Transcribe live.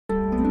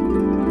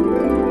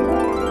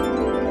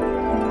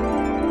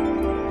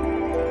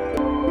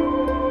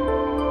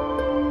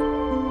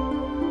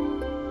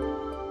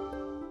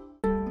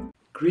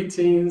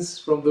greetings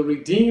from the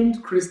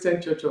Redeemed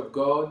Christian Church of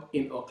God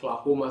in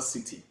Oklahoma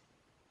City.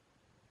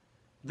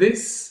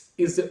 This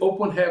is the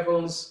Open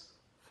Heavens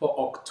for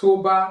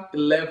October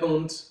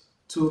 11th,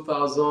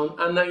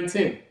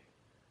 2019.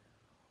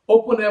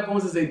 Open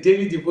Heavens is a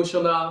daily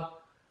devotional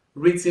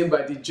written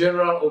by the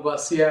General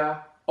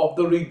Overseer of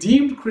the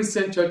Redeemed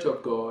Christian Church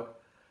of God,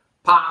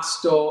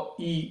 Pastor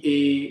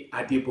E.A.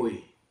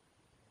 Adeboye.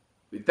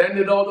 We thank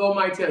the Lord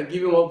Almighty and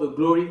give Him all the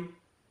glory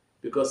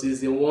because He's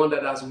the one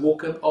that has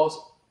woken us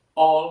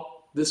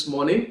all this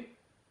morning.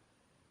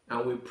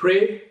 And we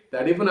pray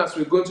that even as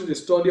we go into the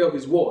study of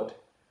His Word,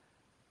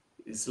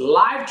 His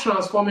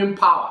life-transforming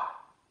power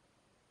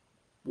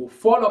will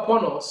fall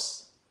upon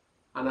us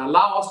and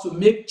allow us to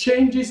make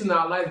changes in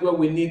our lives where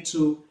we need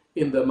to,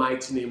 in the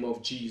mighty name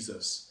of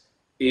Jesus.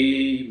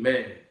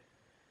 Amen.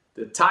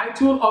 The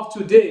title of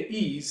today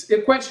is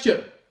a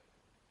question.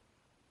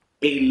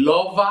 A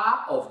lover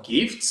of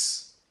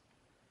gifts?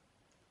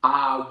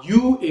 Are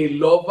you a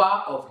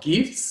lover of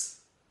gifts?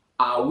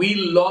 Are we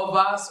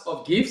lovers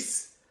of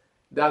gifts?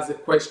 That's the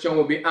question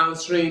we'll be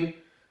answering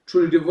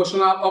through the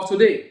devotional of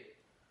today.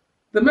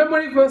 The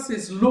memory verse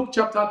is Luke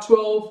chapter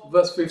 12,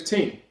 verse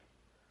 15.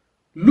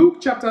 Luke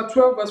chapter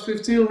 12, verse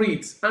 15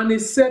 reads, "And he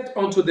said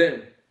unto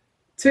them,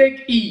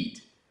 Take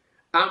heed,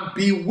 and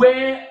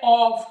beware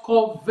of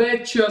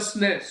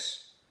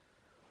covetousness.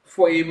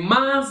 For a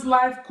man's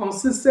life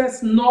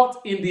consisteth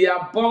not in the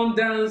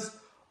abundance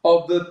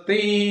of the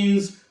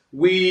things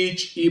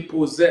which he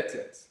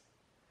possesseth."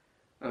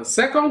 And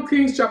 2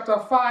 Kings chapter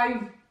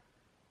 5,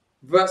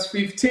 verse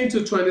 15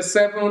 to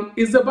 27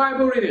 is the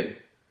Bible reading.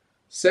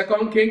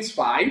 2 Kings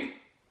 5,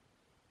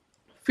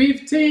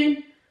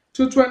 15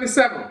 to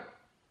 27.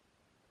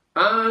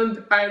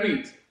 And I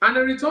read, "And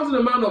I returned to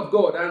the man of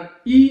God, and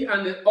he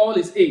and all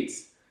his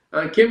aides,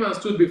 and came and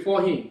stood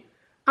before him.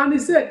 And he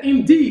said,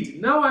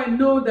 Indeed, now I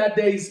know that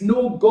there is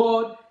no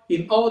God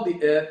in all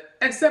the earth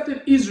except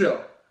in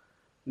Israel.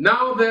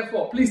 Now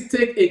therefore, please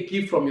take a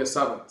gift from your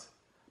servant.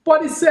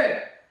 But he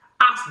said,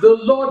 As the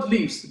Lord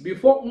lives,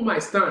 before whom I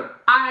stand,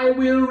 I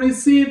will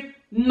receive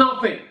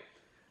nothing.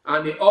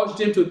 And he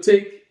urged him to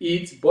take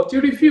it, but he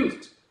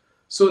refused.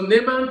 So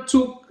Naaman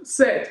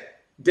said,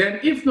 Then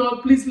if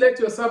not, please let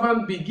your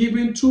servant be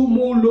given 2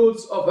 more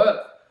loads of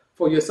earth.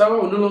 For your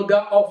servant will no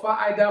longer offer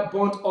either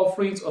burnt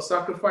offerings or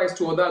sacrifice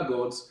to other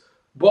gods,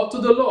 but to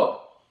the Lord.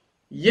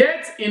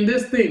 Yet in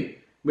this thing,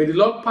 may the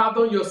Lord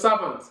pardon your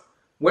servant.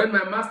 When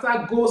my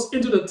master goes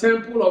into the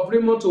temple of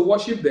Rimmon to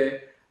worship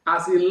there,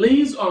 as he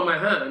leans on my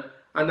hand,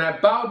 and I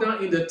bow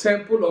down in the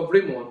temple of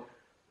Rimmon,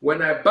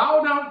 when I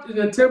bow down in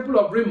the temple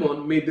of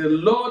Rimmon, may the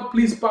Lord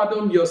please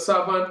pardon your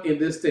servant in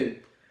this thing.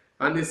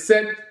 And he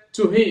said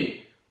to him,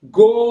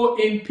 Go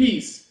in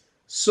peace.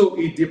 So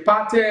he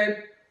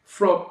departed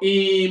from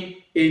him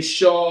a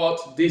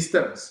short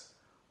distance.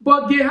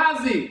 But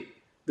Gehazi,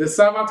 the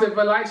servant of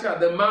Elisha,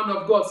 the man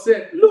of God,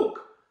 said,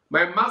 Look,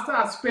 my master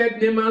has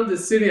spared Naaman the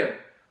Syrian,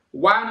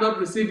 while not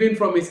receiving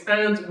from his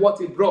hands what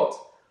he brought.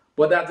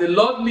 But as the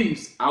Lord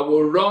lives, I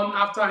will run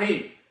after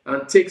him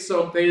and take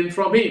something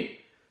from him.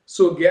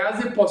 So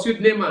Gehazi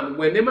pursued Naaman.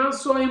 When Naaman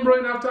saw him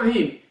running after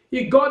him,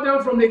 he got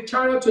down from the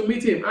chariot to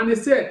meet him, and he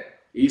said,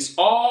 Is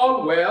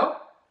all well?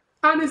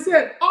 And he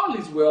said, All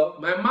is well.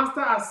 My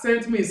master has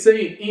sent me,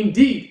 saying,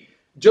 Indeed,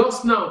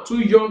 just now 2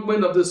 young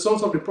men of the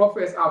sons of the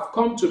prophets have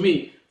come to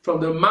me from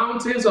the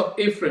mountains of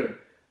Ephraim.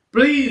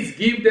 Please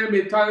give them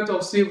a talent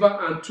of silver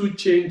and 2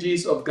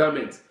 changes of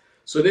garments.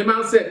 So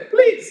Naaman said,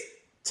 Please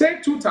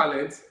take 2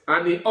 talents.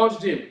 And he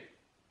urged him,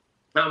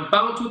 and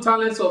bound 2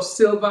 talents of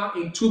silver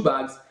in 2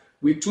 bags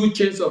with 2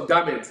 chains of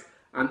garments,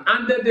 and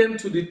handed them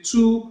to the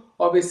 2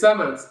 of his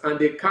servants, and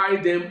they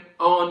carried them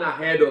on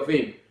ahead of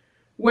him.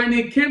 When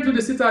he came to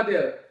the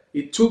citadel,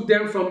 he took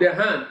them from their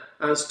hand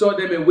and stored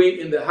them away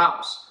in the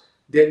house.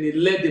 Then he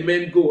let the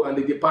men go, and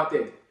they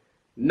departed.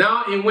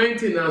 Now he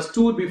went in and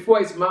stood before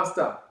his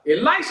master.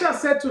 Elisha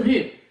said to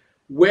him,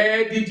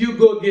 Where did you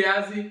go,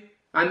 Gehazi?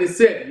 And he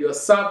said, Your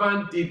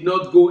servant did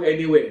not go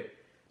anywhere.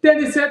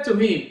 Then he said to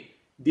him,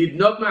 Did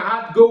not my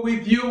heart go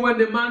with you when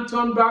the man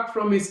turned back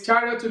from his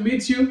chariot to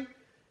meet you?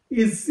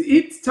 Is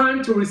it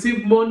time to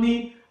receive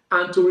money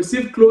and to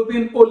receive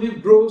clothing,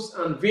 olive groves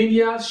and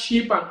vineyards,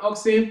 sheep and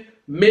oxen,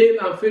 male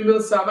and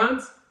female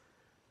servants?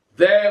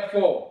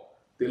 Therefore,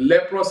 the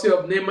leprosy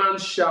of Naaman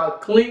shall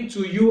cling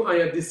to you and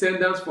your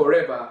descendants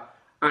forever.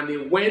 And he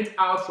went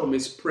out from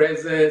his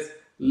presence,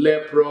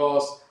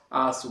 leprous,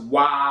 as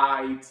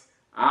white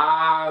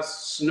as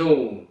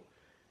snow.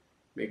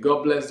 May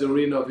God bless the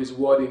reading of His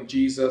word in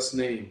Jesus'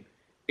 name.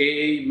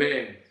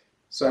 Amen.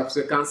 So as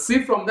you can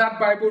see from that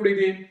Bible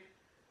reading,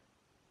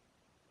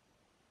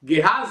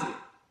 Gehazi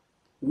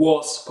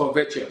was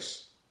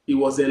covetous. He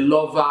was a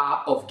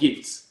lover of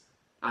gifts.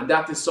 And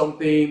that is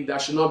something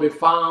that should not be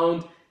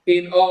found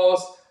in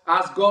us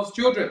as God's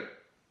children.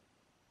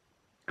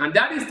 And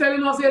that is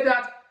telling us here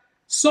that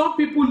some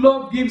people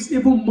love gifts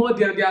even more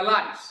than their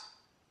lives.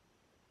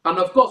 And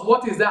of course,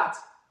 what is that?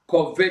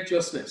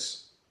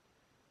 Covetousness.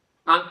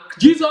 And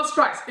Jesus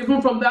Christ,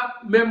 even from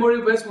that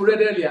memory verse we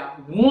read earlier,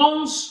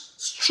 warns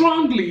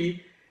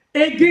strongly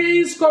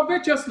against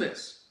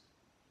covetousness.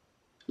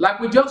 Like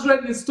we just read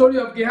in the story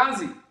of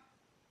Gehazi.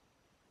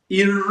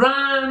 He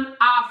ran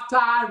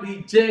after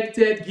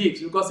rejected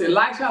gifts because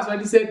Elisha has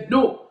already said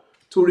no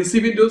to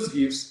receiving those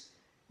gifts.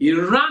 He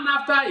ran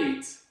after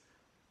it,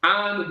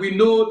 and we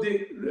know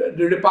the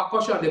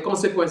repercussion, the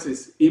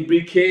consequences. He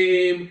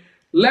became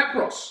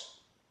leprous.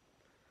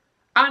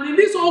 And in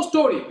this whole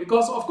story,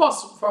 because of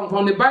course,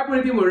 from the Bible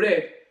reading we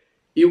read,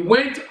 he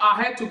went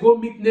ahead to go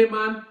meet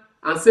Naaman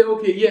and say,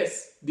 okay,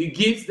 yes, the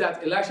gifts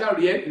that Elisha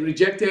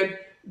rejected,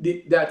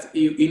 that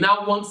he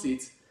now wants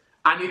it.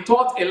 And he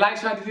thought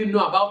Elisha didn't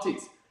know about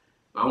it.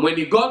 And when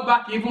he got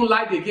back, he even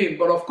lied again.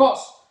 But of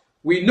course,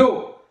 we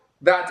know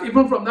that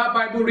even from that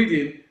Bible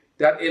reading,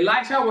 that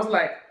Elisha was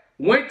like,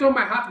 went on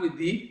my heart with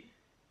thee.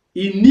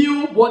 He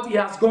knew what he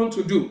has gone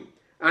to do.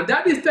 And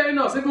that is telling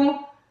us, even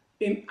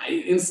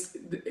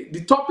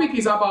the topic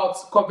is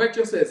about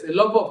covetousness, a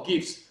love of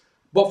gifts.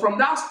 But from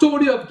that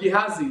story of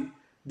Gehazi,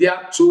 there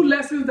are two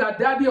lessons that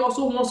Daddy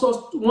also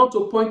want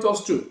to point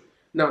us to.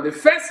 Now, the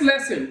first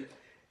lesson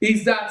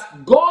is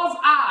that God's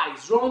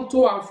eyes run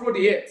to and fro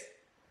the earth,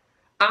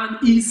 and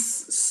he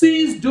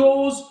sees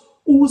those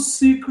who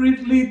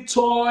secretly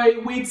toy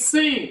with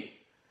sin.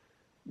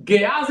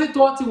 Gehazi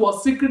thought he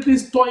was secretly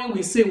toying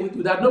with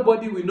sin that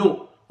nobody will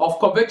know of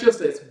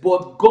covetousness,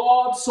 but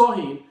God saw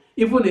him.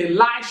 Even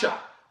Elisha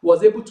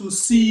was able to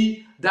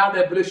see that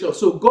revelation.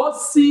 So God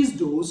sees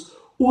those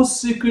who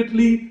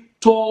secretly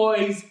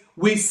toys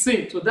with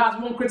sin. So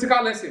that's one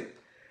critical lesson.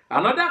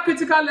 Another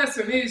critical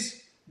lesson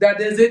is that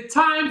there's a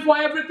time for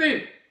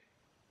everything.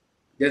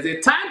 There's a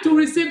time to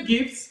receive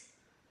gifts,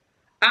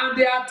 and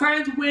there are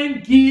times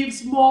when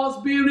gifts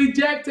must be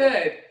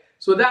rejected.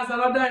 So that's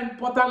another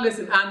important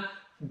lesson. And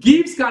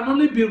gifts can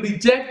only be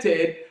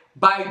rejected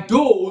by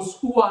those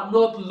who are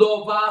not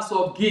lovers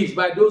of gifts,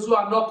 by those who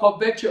are not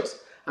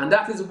covetous. And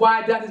that is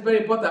why that is very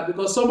important,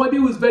 because somebody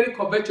who is very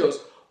covetous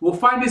will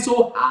find it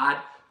so hard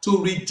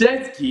to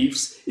reject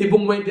gifts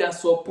even when they are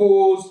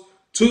supposed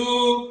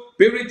to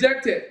be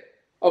rejected.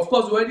 Of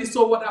course, we already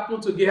saw what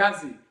happened to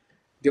Gehazi.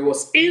 There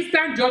was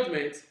instant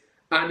judgment,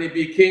 and he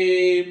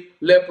became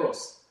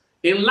leprous.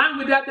 In line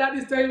with that, that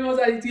is telling us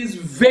that it is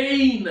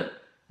vain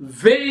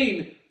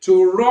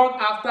to run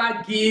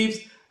after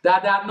gifts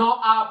that are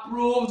not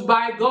approved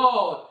by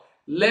God.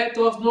 Let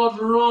us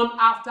not run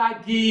after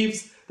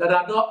gifts that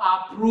are not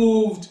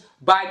approved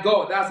by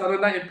God. That's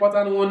another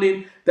important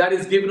warning that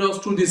is given us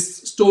through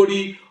this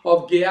story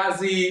of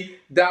Gehazi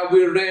that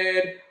we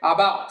read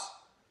about.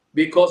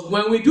 Because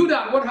when we do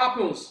that, what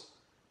happens?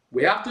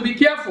 We have to be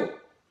careful,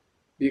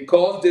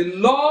 because the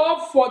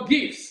love for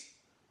gifts,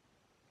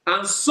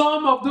 and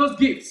some of those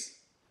gifts,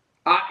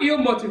 are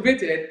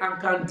ill-motivated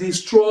and can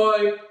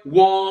destroy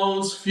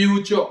one's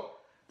future.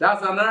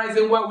 That's another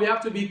reason why we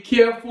have to be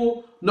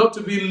careful not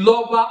to be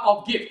lover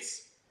of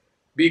gifts,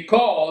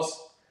 because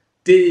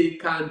they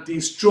can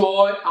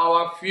destroy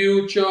our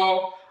future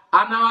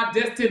and our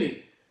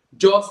destiny,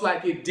 just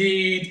like it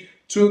did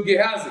to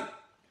Gehazi.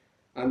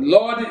 And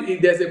Lord,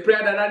 there's a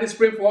prayer that I is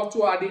praying for us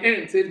too at the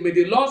end. It says, may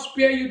the Lord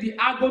spare you the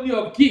agony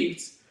of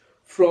gifts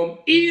from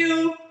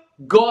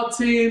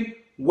ill-gotten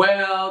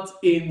wealth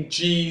in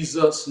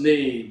Jesus'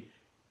 name.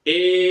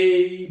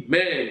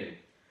 Amen.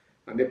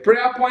 And the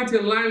prayer point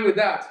in line with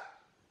that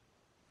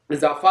is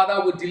that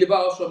Father will deliver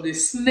us from the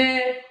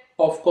snare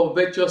of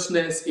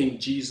covetousness in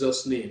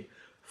Jesus' name.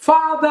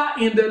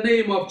 Father, in the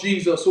name of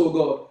Jesus, oh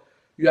God,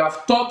 you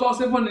have taught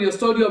us even in the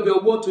study of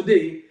your word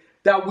today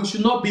that we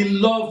should not be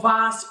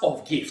lovers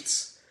of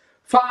gifts.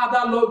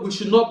 Father, Lord, we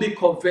should not be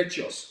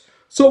covetous.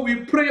 So we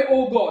pray,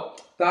 oh God,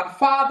 that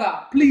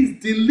Father,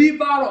 please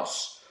deliver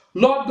us,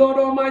 Lord God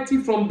Almighty,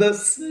 from the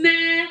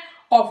snare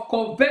of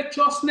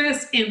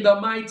covetousness in the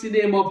mighty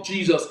name of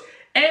Jesus.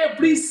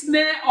 Every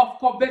snare of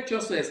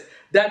covetousness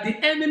that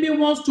the enemy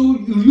wants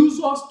to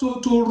use us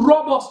to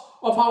rob us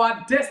of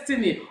our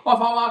destiny,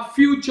 of our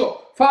future.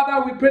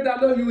 Father, we pray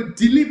that, Lord, you will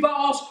deliver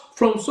us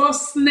from such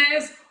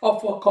snares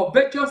of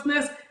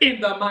covetousness in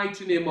the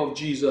mighty name of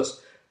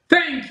Jesus.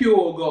 Thank you,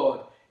 O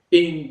God.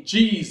 In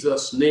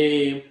Jesus'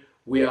 name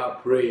we are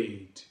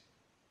prayed.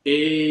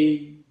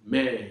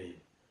 Amen.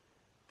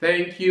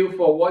 Thank you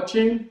for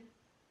watching,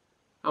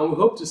 and we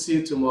hope to see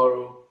you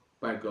tomorrow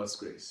by God's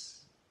grace.